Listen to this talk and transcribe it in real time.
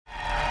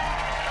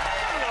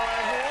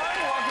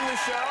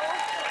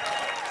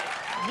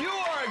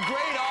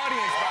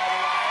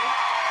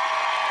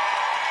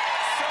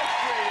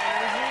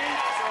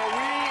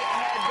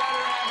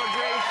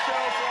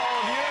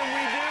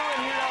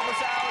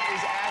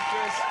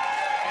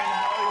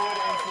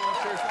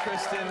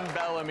Kristen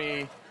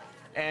Bellamy.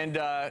 And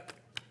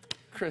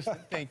Kristen,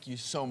 thank you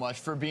so much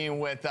for being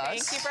with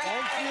us. Thank you for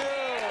having me.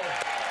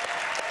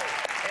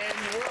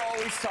 And we're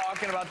always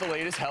talking about the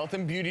latest health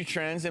and beauty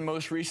trends, and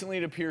most recently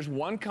it appears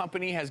one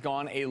company has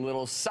gone a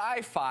little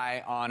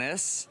sci-fi on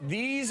us.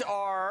 These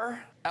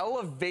are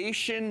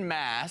elevation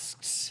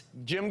masks.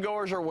 Gym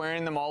goers are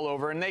wearing them all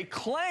over, and they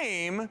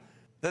claim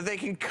that they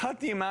can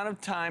cut the amount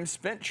of time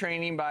spent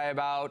training by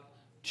about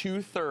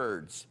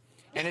 2/3.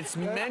 And it's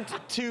meant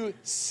to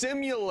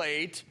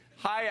simulate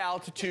high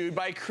altitude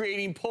by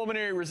creating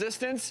pulmonary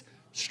resistance,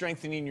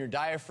 strengthening your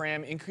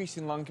diaphragm,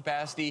 increasing lung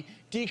capacity,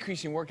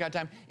 decreasing workout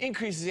time,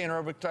 increases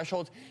anaerobic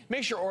thresholds,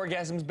 makes your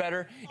orgasms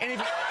better, and if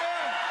you...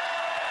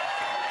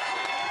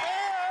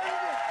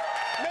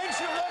 makes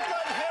you look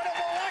like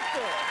Hannibal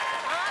Lecter.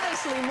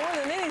 Honestly, more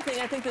than anything,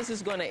 I think this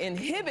is going to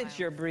inhibit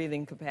your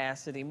breathing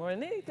capacity. More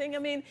than anything, I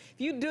mean, if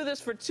you do this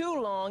for too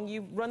long,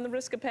 you run the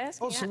risk of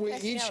passing out. Oh, so we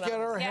each get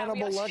our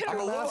Hannibal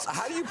Lecter masks?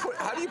 How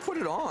do you put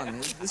it on?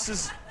 This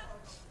is...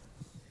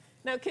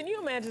 Now, can you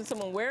imagine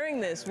someone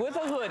wearing this with a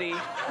hoodie in the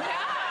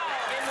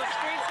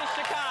streets of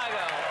Chicago?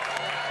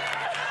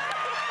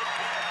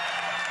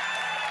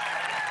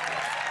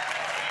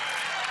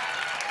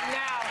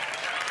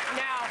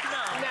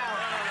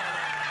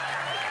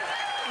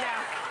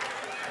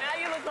 Now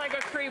you look like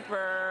a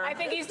creeper. I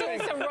think he's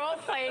doing some role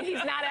playing.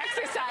 He's not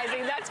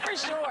exercising, that's for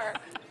sure.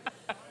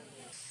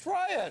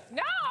 Try it.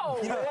 No!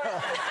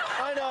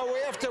 I know,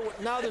 we have to,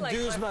 now the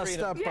dude's messed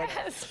up, but...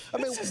 Yes. I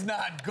mean, This is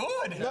not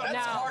good. That's No.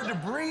 hard to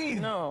breathe.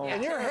 No.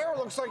 and your hair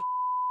looks like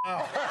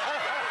now.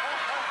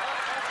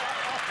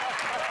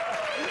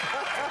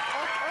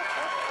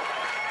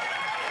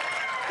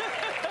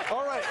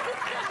 All right,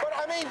 but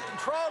I mean,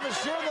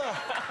 Travis,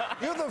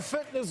 you're the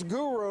fitness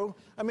guru.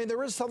 I mean,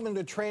 there is something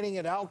to training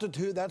at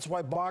altitude. That's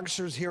why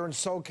boxers here in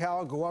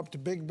SoCal go up to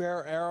Big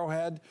Bear,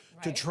 Arrowhead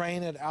to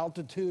train at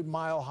altitude,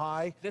 mile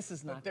high. This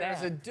is not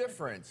There's that. a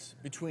difference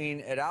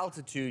between at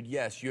altitude,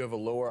 yes, you have a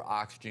lower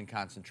oxygen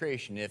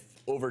concentration. If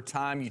over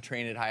time you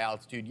train at high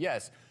altitude,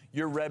 yes,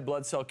 your red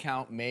blood cell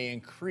count may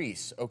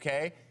increase,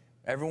 okay?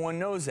 Everyone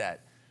knows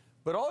that.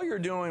 But all you're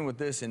doing with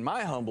this, in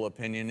my humble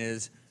opinion,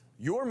 is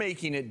you're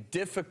making it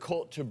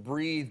difficult to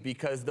breathe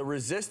because the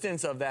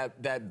resistance of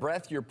that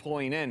breath you're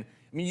pulling in,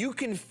 I mean, you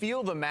can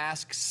feel the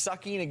mask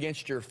sucking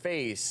against your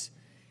face.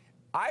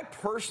 I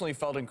personally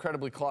felt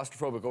incredibly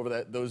claustrophobic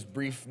over those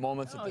brief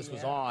moments that this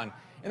was on.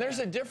 And there's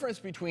a difference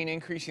between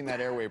increasing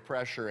that airway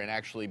pressure and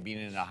actually being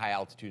in a high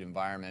altitude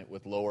environment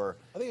with lower,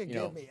 I think it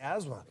gave me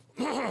asthma.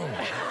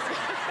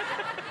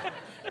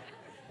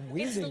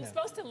 It's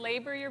supposed to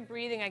labor your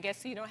breathing, I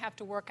guess, so you don't have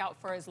to work out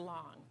for as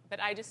long. But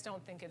I just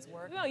don't think it's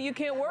working. No, you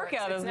can't work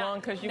out as long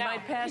because you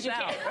might pass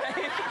out.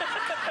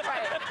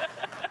 Right.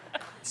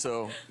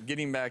 So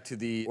getting back to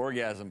the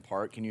orgasm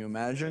part, can you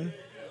imagine?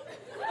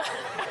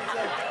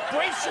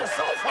 Brace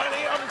yourself,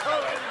 honey, I'm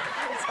coming.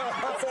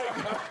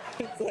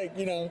 It's like,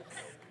 you know.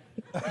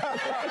 And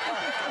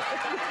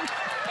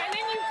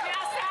then you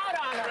pass out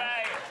on him.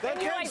 Right. That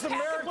takes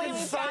American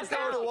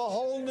Psycho to a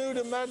whole new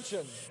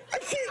dimension.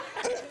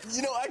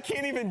 I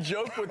can't even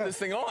joke with this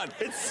thing on.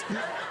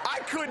 I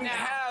couldn't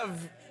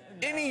have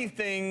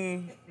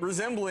anything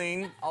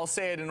resembling, I'll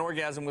say it, an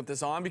orgasm with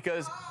this on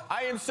because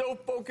I am so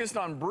focused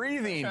on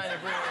breathing.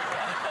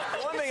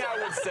 One thing I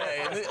would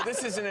say, and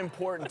this is an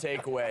important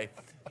takeaway,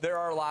 there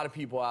are a lot of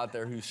people out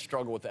there who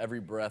struggle with every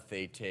breath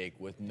they take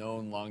with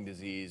known lung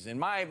disease. And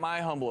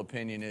my humble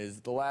opinion is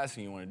the last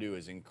thing you want to do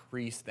is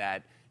increase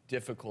that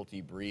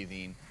difficulty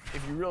breathing.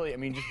 If you really,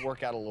 just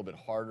work out a little bit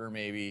harder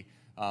maybe.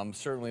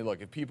 Certainly, look,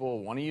 if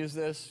people want to use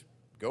this,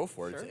 go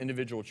for it. It's an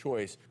individual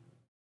choice.